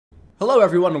Hello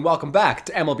everyone and welcome back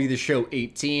to MLB The Show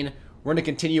 18. We're going to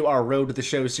continue our Road to the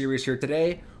Show series here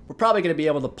today. We're probably going to be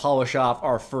able to polish off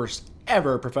our first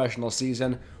ever professional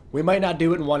season. We might not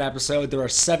do it in one episode. There are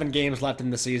 7 games left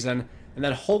in the season, and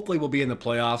then hopefully we'll be in the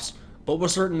playoffs. But we'll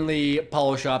certainly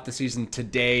polish off the season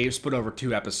today, split over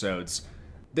 2 episodes.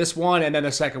 This one and then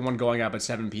the second one going up at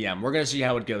 7 p.m. We're going to see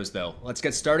how it goes though. Let's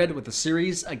get started with the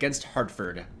series against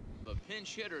Hartford.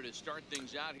 Pinch hitter to start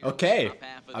things out here. Okay,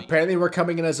 apparently we're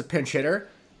coming in as a pinch hitter.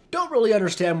 Don't really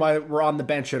understand why we're on the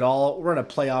bench at all. We're in a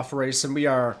playoff race, and we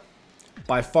are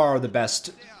by far the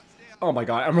best. Oh my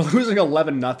god, I'm losing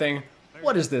 11-0.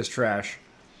 What is this trash?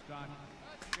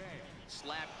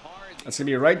 That's going to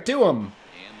be right to him.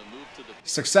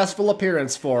 Successful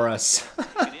appearance for us.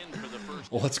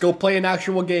 Well, let's go play an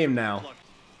actual game now.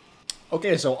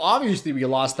 Okay, so obviously we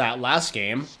lost that last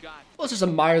game. Let's just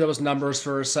admire those numbers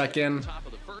for a second.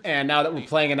 And now that we're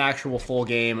playing an actual full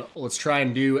game, let's try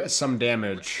and do some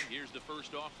damage.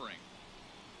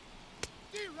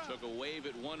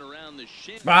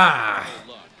 Ah!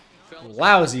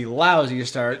 Lousy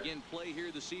start.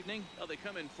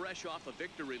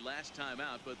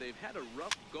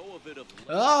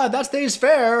 Ah, that stays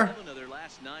fair.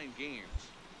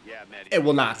 It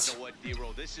will not.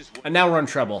 And now we're in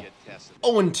trouble.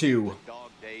 0-2.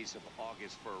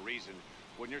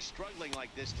 When you're struggling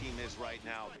like this team is right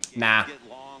now, nah.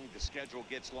 The schedule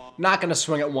gets long. Not gonna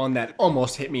swing at one that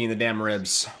almost hit me in the damn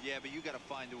ribs. Yeah, but you gotta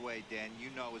find a way, Dan. You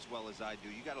know as well as I do.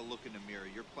 You gotta look in the mirror.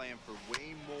 You're playing for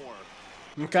way more.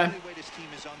 Okay. The way this team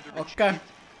is under okay.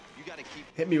 You gotta keep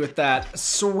hit me with that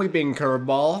sweeping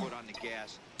curveball. foot on the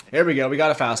gas. Here we go. We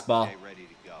got a fastball. Okay, ready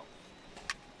to go.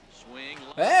 Swing.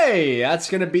 Hey, that's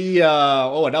gonna be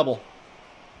a double.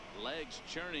 Legs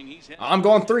churning. I'm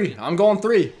going 3. I'm going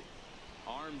 3.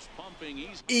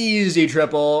 Easy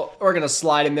triple. We're going to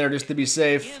slide in there just to be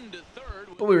safe.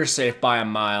 But we were safe by a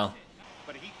mile.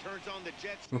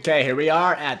 Okay, here we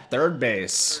are at third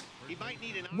base.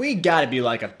 We got to be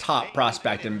like a top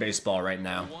prospect in baseball right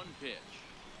now.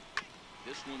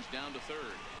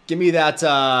 Give me that,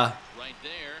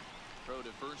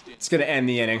 it's going to end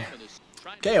the inning.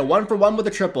 Okay, a 1-for-1 with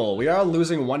a triple. We are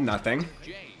losing 1-0.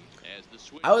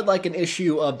 I would like an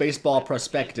issue of Baseball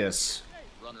Prospectus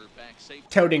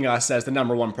touting us as the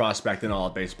 #1 prospect in all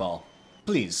of baseball.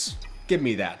 Please, give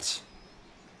me that.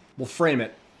 We'll frame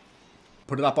it.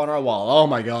 Put it up on our wall. Oh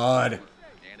my god.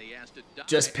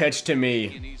 Just pitch to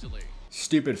me.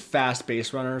 Stupid fast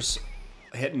base runners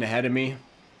hitting ahead of me.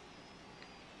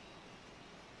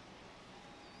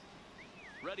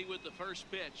 Ready with the first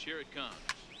pitch. Here it comes.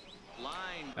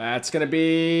 Line. That's gonna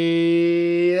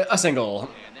be a single.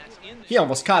 He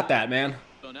almost caught that, man.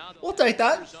 We'll take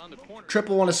that.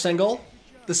 Triple on a single.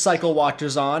 The cycle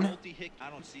watches on. I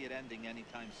don't see it ending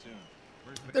anytime soon.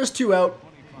 There's 2 out.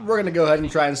 We're going to go ahead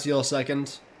and try and steal a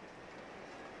second.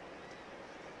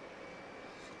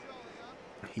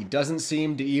 He doesn't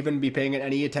seem to even be paying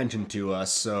any attention to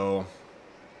us, so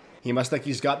he must think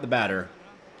he's got the batter.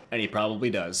 And he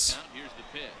probably does. Here's the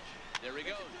pitch. There he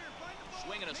goes.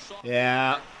 Swinging a soft.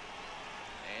 Yeah.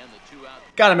 And the 2 out.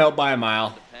 Got him out by a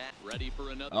mile. Ready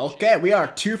for another. Okay, we are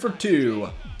 2 for 2.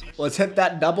 Let's hit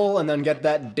that double and then get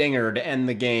that dinger to end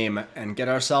the game and get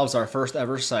ourselves our first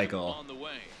ever cycle. On the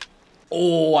way.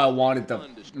 Oh, I wanted the...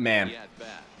 Man.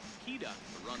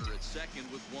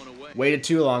 Waited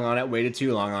too long on it. Waited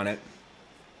too long on it.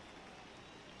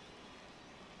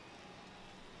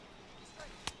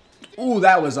 Ooh,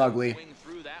 that was ugly.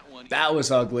 That was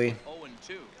ugly.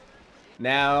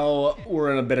 Now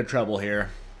we're in a bit of trouble here.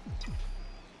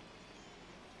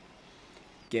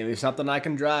 Give me something I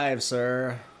can drive,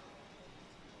 sir.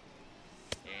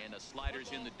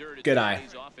 Good eye.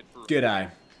 Good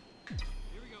eye.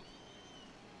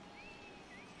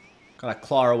 Gotta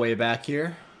claw our way back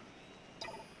here.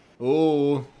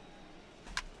 Ooh.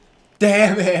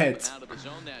 Damn it!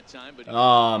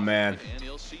 Oh, man.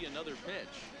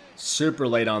 Super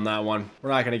late on that one. We're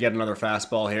not gonna get another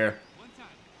fastball here.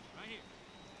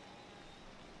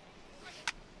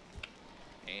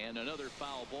 And another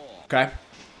foul ball. Okay.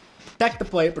 Protect the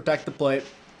plate, protect the plate.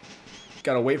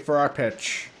 Gotta wait for our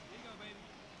pitch.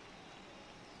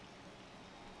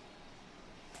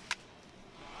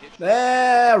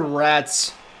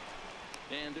 Rats.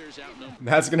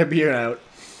 That's gonna be an out.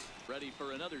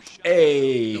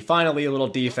 Hey, finally a little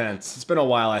defense. It's been a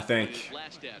while, I think.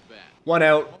 1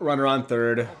 out, runner on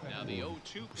third.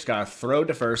 Just gotta throw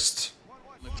to first.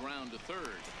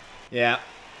 Yeah.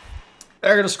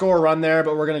 They're gonna score a run there,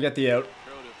 but we're gonna get the out.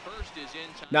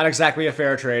 Not exactly a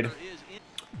fair trade.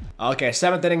 Okay,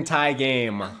 7th inning tie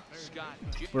game.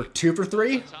 We're 2 for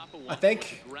 3, I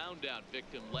think.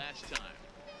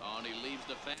 And he leaves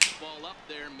the fastball up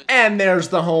there. And there's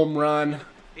the home run.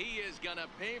 He is gonna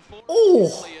pay for it. Ooh.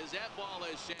 As that ball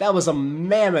is sent That was a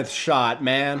mammoth shot,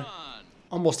 man. run.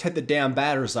 Almost hit the damn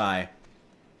batter's eye.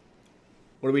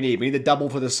 What do we need? We need the double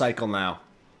for the cycle now.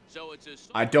 So it's a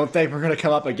I don't think we're going to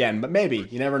come up again, but maybe.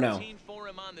 You never know. 17 for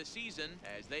him on the season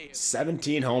as they have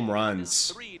 17 home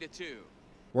runs. 3-2.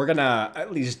 We're going to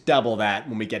at least double that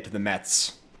when we get to the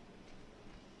Mets.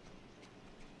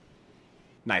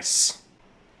 Nice.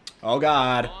 Oh,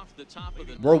 God. Off the top of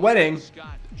the We're winning,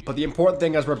 Scott but the important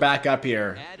thing is we're back up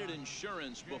here. added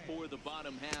insurance before the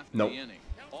bottom half of Nope. the inning.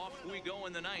 Off we go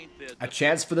in the ninth. A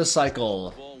chance for the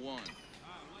cycle. Ball one.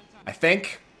 I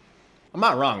think. I'm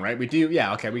not wrong, right? We do.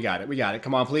 Yeah, okay, we got it. We got it.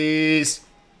 Come on, please.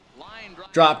 Line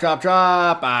drive. Drop, drop,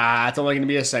 drop. Ah, it's only going to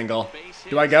be a single. Base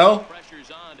Do I hit. go?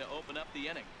 Pressure's on to open up the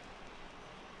inning.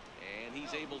 And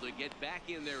he's able to get back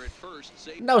in there at first.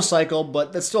 Save No cycle,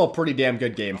 but that's still a pretty damn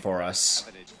good game for us.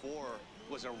 Evidence 4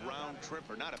 was a round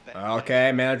tripper, not a bad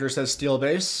Okay, manager says steal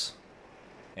base.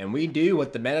 And we do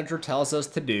what the manager tells us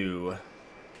to do.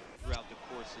 throughout the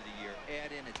course of the year.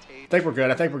 Add in a tape. I think we're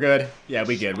good. I think we're good. Yeah,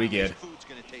 we good. We good. Food's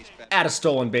gonna taste better. Add a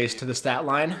stolen base to the stat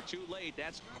line. too late.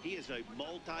 That's He is a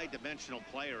multi-dimensional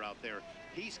player out there.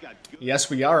 He's got good. Yes,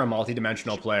 we are a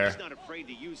multi-dimensional player. He's not afraid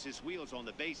to use his wheels on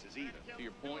the bases either. to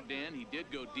your point, Dan. He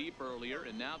did go deep earlier,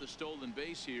 and now the stolen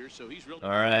base here, so he's really All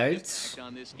right. impact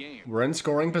on this game. We're in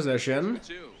scoring position.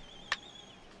 2.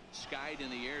 Skied in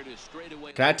the air to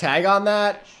straightaway. Can I tag on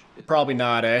that? Probably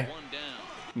not, eh? One down.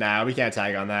 Nah, we can't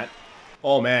tag on that.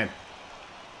 Oh, man.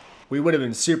 We would have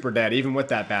been super dead, even with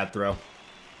that bad throw.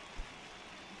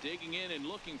 Digging in and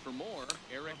looking for more.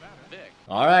 Eric Vick.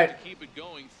 All right. Keep it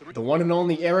going. 3. The one and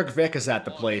only Eric Vick is at the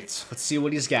plate. Let's see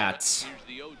what he's got. Here's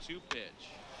the 0-2 pitch.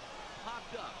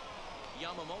 Popped up.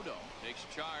 Yamamoto takes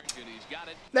charge, and he's got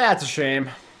it. That's a shame.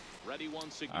 Ready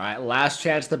once again. All right, last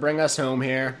chance to bring us home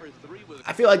here. Number 3 with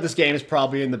I feel like this game is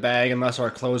probably in the bag unless our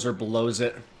closer blows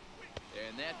it.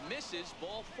 and that misses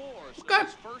ball 4. So Okay.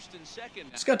 it's first and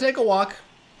second. Just gonna take a walk.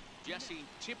 Jesse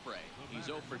Tipre. He's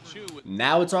 0 for 2 with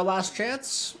Now it's our last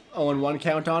chance. 0-1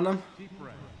 count on him.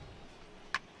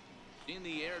 in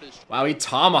the air to Wow, he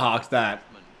tomahawked that.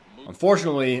 Move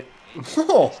Unfortunately, the third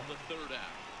out.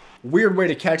 weird way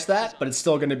to catch that, but it's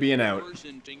still going to be an out.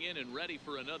 Person in and ready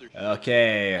for another.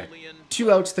 Okay,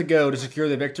 2 outs to go to secure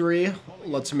the victory.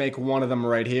 Let's make one of them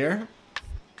right here.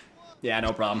 Yeah,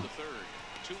 no problem. The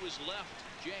third. To his left,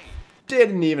 Jay.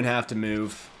 Didn't even have to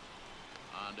move.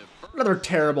 On to first. Another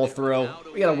terrible throw.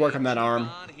 We got to work on that arm.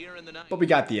 On here in the ninth. But we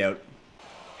got the out.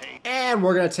 And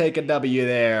we're going to take a W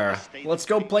there. Let's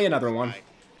go play another one.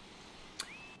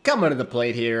 Coming to the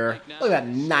plate here. Look at that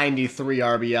 93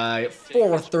 RBI,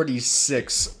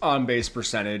 436 on-base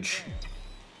percentage.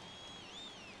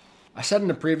 I said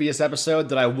in a previous episode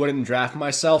that I wouldn't draft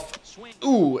myself.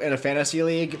 Ooh, in a fantasy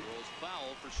league. Rolls foul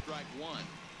for strike 1.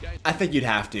 Guys, I think you'd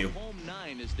have to. home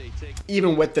 9 as they take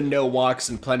Even with the no walks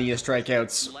and plenty of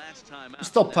strikeouts. last time out.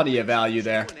 Still plenty of value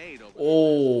there. 2-8 over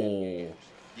Oh.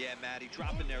 Yeah, Matty,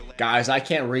 dropping their legs Guys, I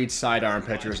can't read sidearm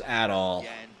pitchers at all.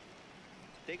 again.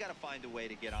 They got to find a way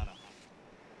to get on a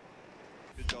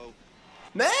could go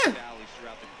Nah. valleys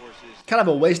throughout the courses. Kind of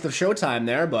a waste of showtime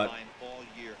there, but Line all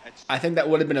year. I think that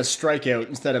would have been a strikeout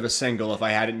instead of a single if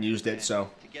I hadn't used it,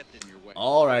 so. to get them your way.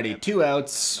 Alrighty, 2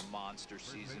 outs. A monster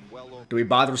season. Well over. Do we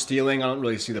bother stealing? I don't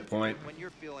really see the point. When you're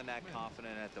feeling that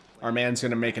confident at the plate, Our man's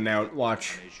gonna make an out.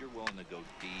 Watch. is you're willing to go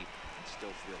deep and still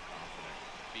feel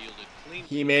confident. Fielded clean.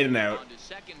 He made an out. On to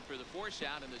second for the force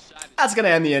out and the side. That's gonna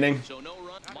end the inning. So no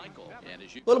run, Michael. And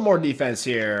as you A little more defense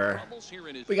here. troubles here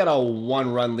in his We got a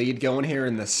 1-run lead going here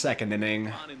in the second inning.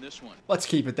 on in this one. Let's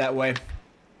keep it that way.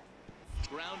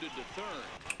 Grounded to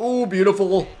third. Ooh,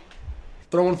 beautiful.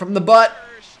 Throwing from the butt.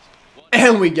 First.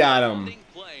 And we got him.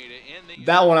 Play to end the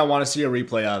That one I want to see a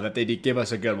replay of, if they did give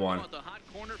us a good one. the hot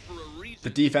corner for a reason. The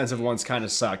defensive ones kind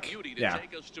of suck. Beauty to Yeah,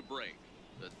 take us to break.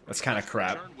 The that's kind of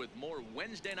crap. return with more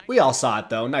Wednesday night We all saw it,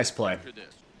 though. Nice play. after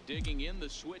this. Digging in the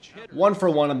switch hitter. 1 for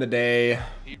 1 on the day.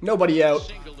 Nobody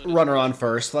out. Runner on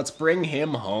first. Let's bring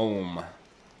him home.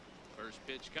 First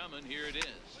pitch coming. Here it is.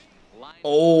 Line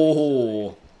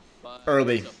Oh, but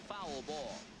early. it's a foul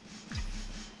ball.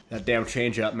 That damn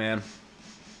changeup, man.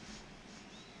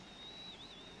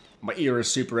 My ear is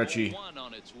super itchy. 1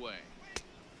 on its way.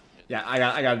 Yeah,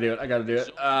 I gotta do it. I gotta do it.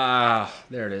 Ah,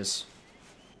 there it is.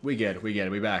 We good. We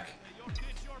good. We back.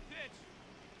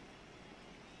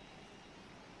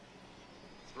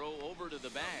 Throw over to the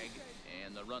bag,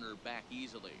 and the runner back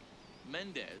easily.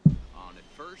 Mendez on at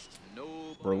first.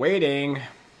 No. We're waiting.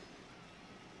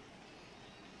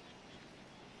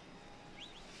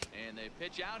 And they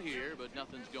pitch out here, but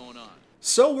nothing's going on.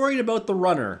 So worried about the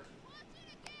runner.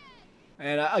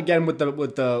 And again with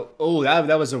the oh,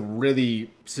 that was a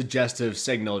really suggestive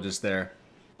signal just there.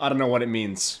 I don't know what it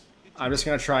means. I'm just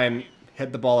gonna try and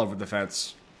hit the ball over the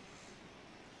fence.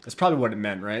 That's probably what it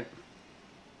meant, right?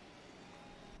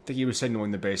 I think he was signaling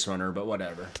the base runner, but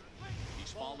whatever.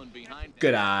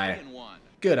 Good eye.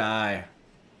 Good eye.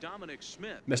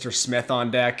 Mr. Smith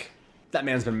on deck. That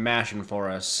man's been mashing for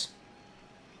us.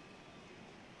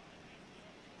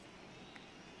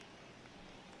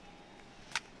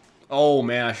 Oh,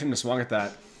 man, I shouldn't have swung at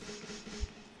that.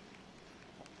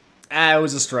 Ah, it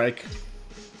was a strike.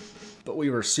 But we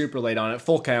were super late on it.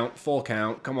 Full count, full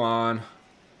count. Come on.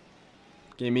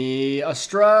 Give me a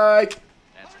strike.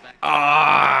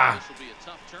 Ah!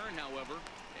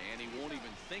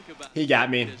 He got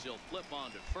me.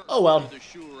 Oh, well.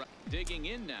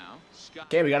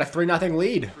 Okay, we got a 3-0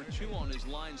 lead.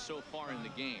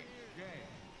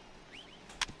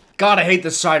 God, I hate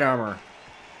this side armor.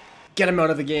 Get him out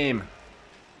of the game.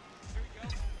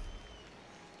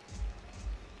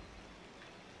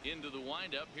 Into the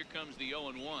windup, here comes the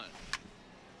 0-1.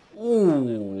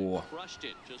 Ooh. Crushed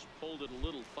it, just pulled it a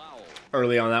little foul.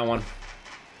 Early on that one.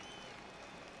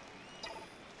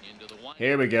 Into the windup,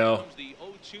 here we go. comes the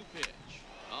 0-2 pitch.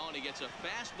 Oh, and he gets a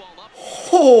fastball up.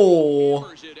 Oh.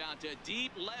 Hammers it out to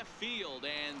deep left field,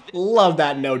 and love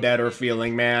that no-doubter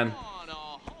feeling, man.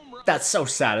 That's so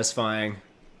satisfying.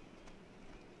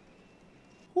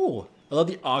 Ooh, I love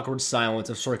the awkward silence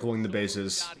of circling the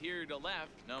bases.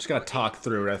 Just gotta talk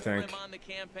through it, I think.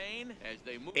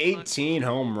 18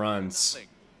 home runs.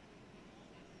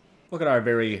 Look at our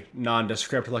very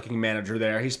nondescript looking manager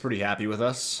there. He's pretty happy with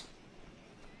us.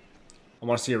 I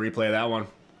want to see a replay of that one.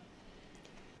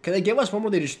 Can they give us one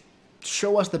where they just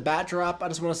show us the bat drop? I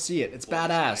just want to see it. It's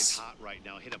badass.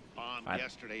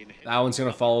 That one's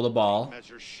gonna follow the ball.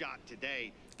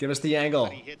 Give us the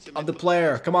angle of the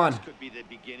player. Come on.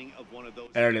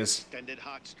 There it is. They're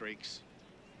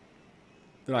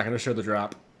not going to show the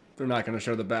drop. They're not going to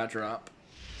show the bat drop.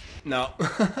 No.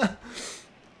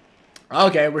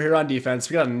 Okay, we're here on defense.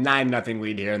 We got a 9-0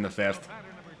 lead here in the 5th.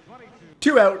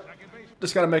 2 out.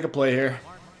 Just got to make a play here.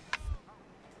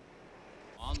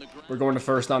 We're going to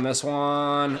first on this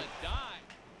one.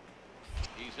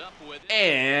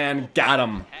 And got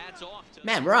him.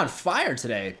 Man, we're on fire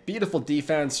today. Beautiful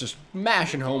defense, just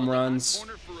mashing home runs.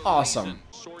 Awesome.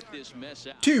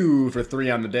 2 for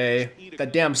 3 on the day.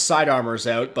 That damn side armor's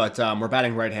out, but we're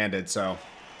batting right-handed, so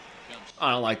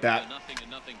I don't like that.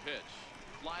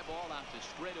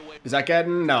 Is that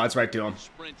getting? No, it's right to him.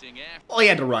 Well, he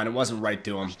had to run. It wasn't right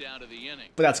to him.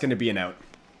 But that's going to be an out.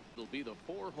 All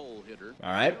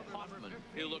right.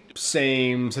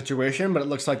 Same situation, but it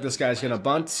looks like this guy's going to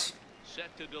bunt.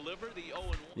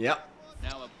 Yep.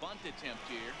 Now a bunt attempt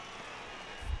here.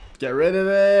 Get rid of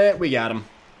it. We got him.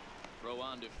 Throw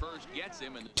on to first gets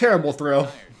him and terrible throw,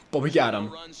 but we got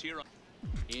him.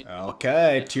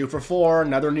 Okay, 2 for 4.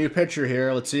 Another new pitcher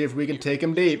here. Let's see if we can take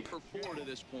him deep. Here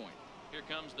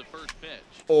comes the first pitch.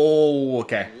 Oh,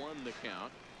 okay. Won the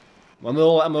count.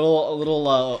 I'm a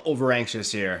little over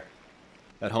anxious here.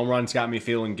 That home run's got me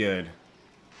feeling good.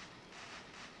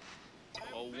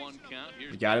 0-1 count.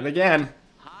 We got it again.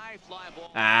 High fly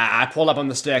ball. Ah, I pulled up on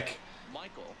the stick.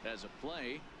 Michael has a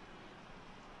play.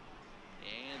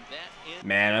 And that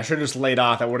Man, I should have just laid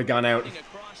off. That would have gone out.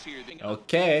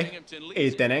 Okay,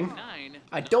 8th inning.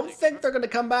 I don't think they're going to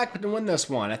come back and win this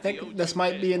one. I think this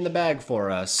might be in the bag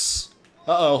for us.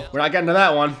 Uh-oh, we're not getting to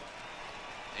that one.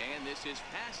 And this is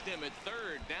past him at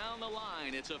third. Down the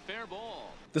line. It's a fair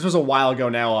ball. This was a while ago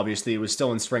now, obviously. It was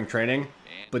still in spring training.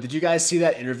 But did you guys see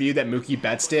that interview that Mookie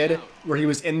Betts did? Where he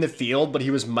was in the field, but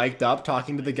he was mic'd up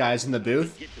talking to the guys in the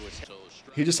booth?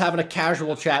 He just having a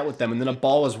casual chat with them, and then a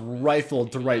ball was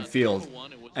rifled to right field.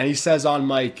 And he says on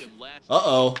mic,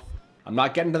 uh-oh, I'm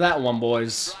not getting to that one,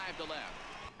 boys.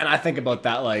 And I think about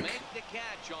that, like,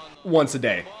 once a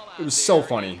day. It was so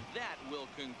funny.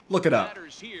 Look it up.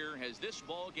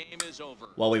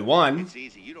 Well, we won.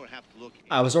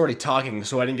 I was already talking,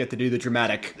 so I didn't get to do the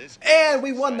dramatic. And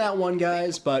we won that one,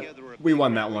 guys, but we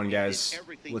won that one, guys.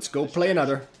 Let's go play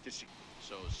another.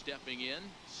 So stepping in,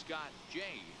 Scott J.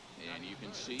 And you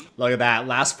can see. Look at that.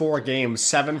 Last 4 games,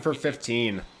 7 for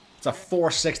 15. It's a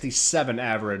 467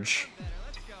 average.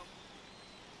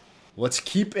 Let's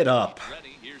keep it up.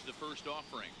 Here's the first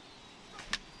offering.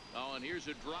 Oh, and here's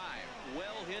a drive. Well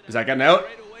hit. Is that getting out?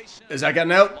 Is that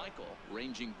getting out? Michael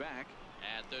ranging back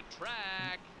at the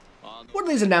track. What are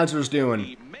these announcers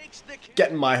doing?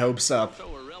 Getting my hopes up.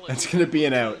 That's going to be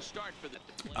an out.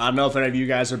 I don't know if any of you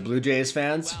guys are Blue Jays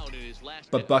fans,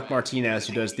 but Buck Martinez,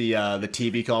 who does the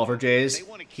TV call for Jays,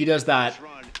 he does that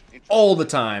all the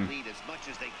time.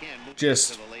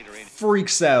 Just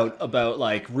freaks out about,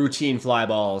 like, routine fly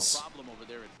balls.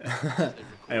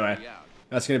 Anyway,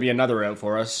 that's going to be another out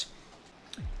for us.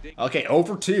 Okay, 0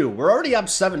 for 2. We're already up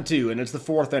 7-2, and it's the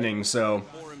 4th inning, so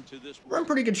we're in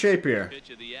pretty good shape here.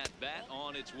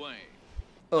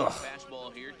 Ugh.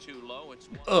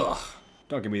 Ugh.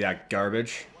 Don't give me that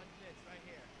garbage.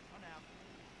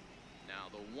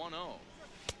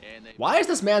 Why is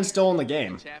this man still in the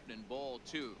game?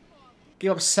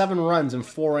 Gave up 7 runs in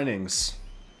 4 innings.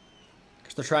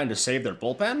 Because they're trying to save their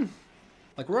bullpen?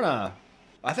 Like, we're in a...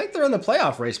 I think they're in the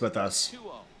playoff race with us.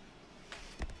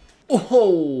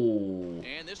 Oh!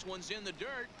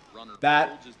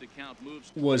 That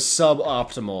was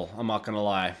suboptimal, I'm not going to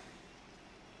lie.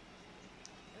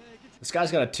 This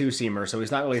guy's got a 2-seamer, so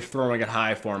he's not really throwing it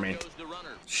high for me.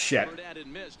 Shit.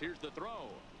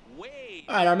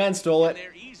 Alright, our man stole it.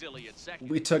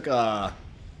 We took a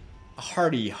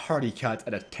hearty cut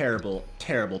at a terrible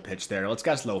pitch there. Let's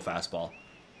get a slow fastball.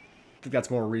 I think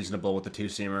that's more reasonable with the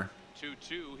 2-seamer.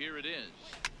 2-2, here it is.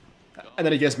 And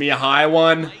then he gives me a high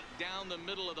one.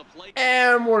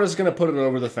 And we're just going to put it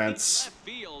over the fence.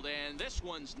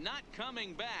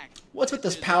 What's with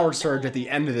this power surge at the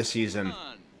end of the season?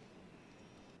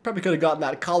 Probably could have gotten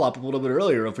that call up a little bit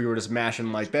earlier if we were just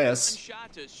mashing like this.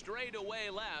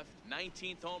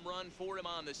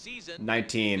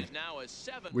 19.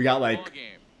 We got like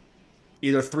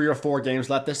either 3 or 4 games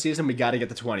left this season. We got to get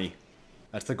to 20.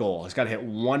 That's the goal. He's got to hit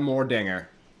one more dinger.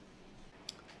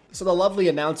 So the lovely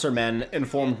announcer men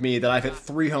informed me that I've hit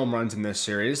 3 home runs in this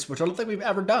series, which I don't think we've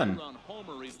ever done.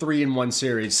 3 in one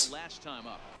series.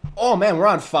 Oh man, we're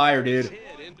on fire, dude.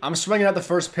 I'm swinging at the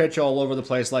first pitch all over the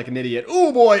place like an idiot.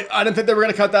 Oh boy, I didn't think they were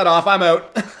going to cut that off. I'm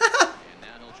out. And now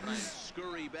he'll try and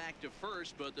scurry back to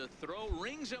first, but the throw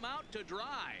rings him out to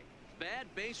dry. Bad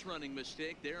base running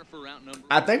mistake there for route number.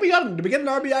 I think we got him. Did we get an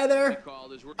RBI there?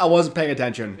 I wasn't paying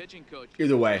attention.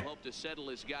 Either way.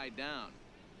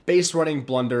 Base running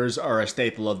blunders are a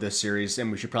staple of this series,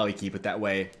 and we should probably keep it that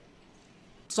way.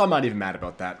 So I'm not even mad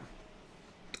about that.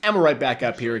 And we're right back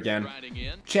up here again.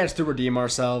 Chance to redeem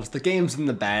ourselves. The game's in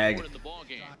the bag.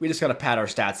 We just gotta pad our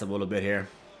stats a little bit here.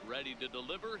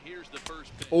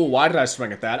 Oh, why did I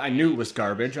swing at that? I knew it was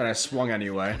garbage, and I swung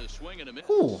anyway.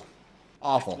 Ooh.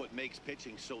 Awful. That's what makes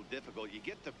pitching so difficult. You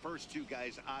get the first 2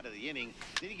 guys out of the inning,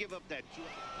 then you give up that 2.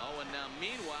 Oh, and now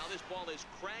meanwhile, this ball is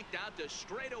cranked out to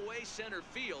straightaway center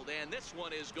field, and this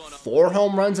one is going to 4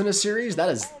 home runs in a series? That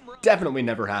has definitely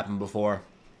never happened before.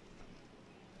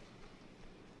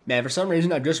 Man, for some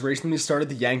reason, I've just recently started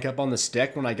to yank up on the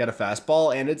stick when I get a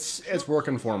fastball, and it's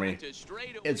working for me.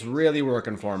 It's really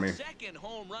working for me. Second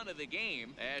home run of the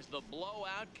game as the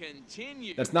blowout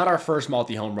continues. That's not our first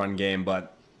multi-home run game,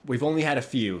 but we've only had a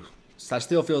few, so that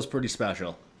still feels pretty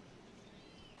special.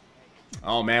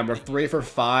 Oh man, we're 3 for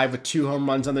 5 with 2 home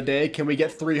runs on the day. Can we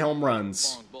get 3 home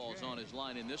runs? Long balls on his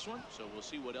line in this one, so we'll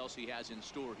see what else he has in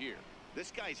store here. This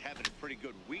guy's having a pretty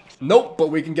good week. Nope, but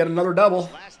we can get another double.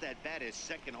 Last at bat is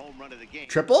second home run of the game.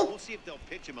 Triple? We'll see if they'll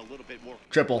pitch him a little bit more.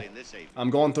 Triple. I'm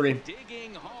going 3.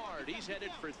 Digging hard. He's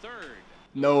headed for third.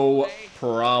 No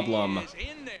problem.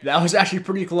 That was actually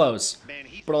pretty close,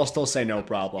 but I'll still say no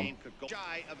problem.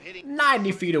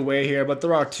 90 feet away here, but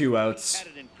there are 2 outs.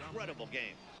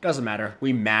 Doesn't matter.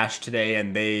 We mashed today,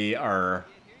 and they are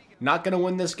not going to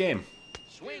win this game.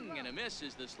 Swing and a miss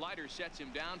as the slider sets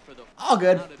him down for the all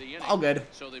good. out of the inning. All good.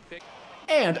 So they pick.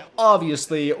 And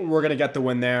obviously, we're going to get the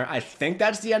win there. I think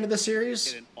that's the end of the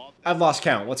series. I've lost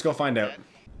count. Let's go find out.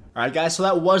 Alright guys, so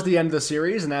that was the end of the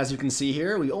series, and as you can see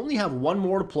here, we only have 1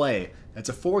 more to play. It's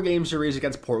a 4-game series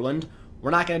against Portland.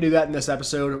 We're not going to do that in this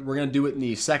episode. We're going to do it in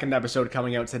the second episode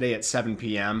coming out today at 7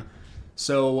 p.m.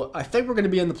 So I think we're going to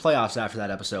be in the playoffs after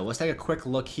that episode. Let's take a quick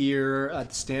look here at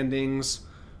the standings.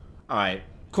 Alright,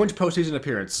 clinch postseason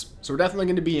appearance. So we're definitely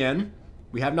going to be in.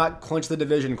 We have not clinched the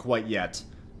division quite yet.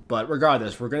 But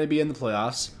regardless, we're going to be in the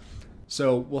playoffs.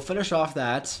 So we'll finish off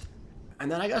that.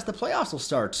 And then I guess the playoffs will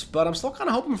start, but I'm still kind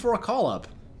of hoping for a call-up.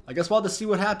 I guess we'll have to see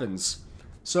what happens.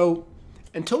 So,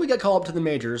 until we get call-up to the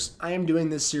majors, I am doing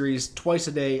this series twice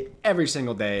a day, every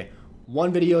single day.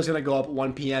 1 video is going to go up at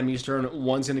 1 p.m. Eastern,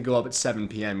 1's going to go up at 7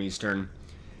 p.m. Eastern.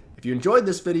 If you enjoyed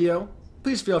this video,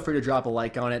 please feel free to drop a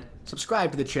like on it.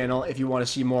 Subscribe to the channel if you want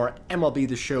to see more MLB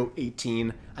The Show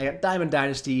 18. I got Diamond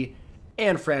Dynasty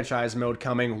and Franchise Mode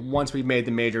coming once we've made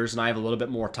the majors, and I have a little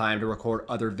bit more time to record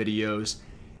other videos.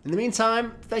 In the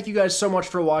meantime, thank you guys so much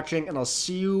for watching, and I'll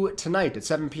see you tonight at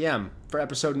 7 p.m. for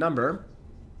episode number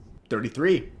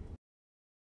 33.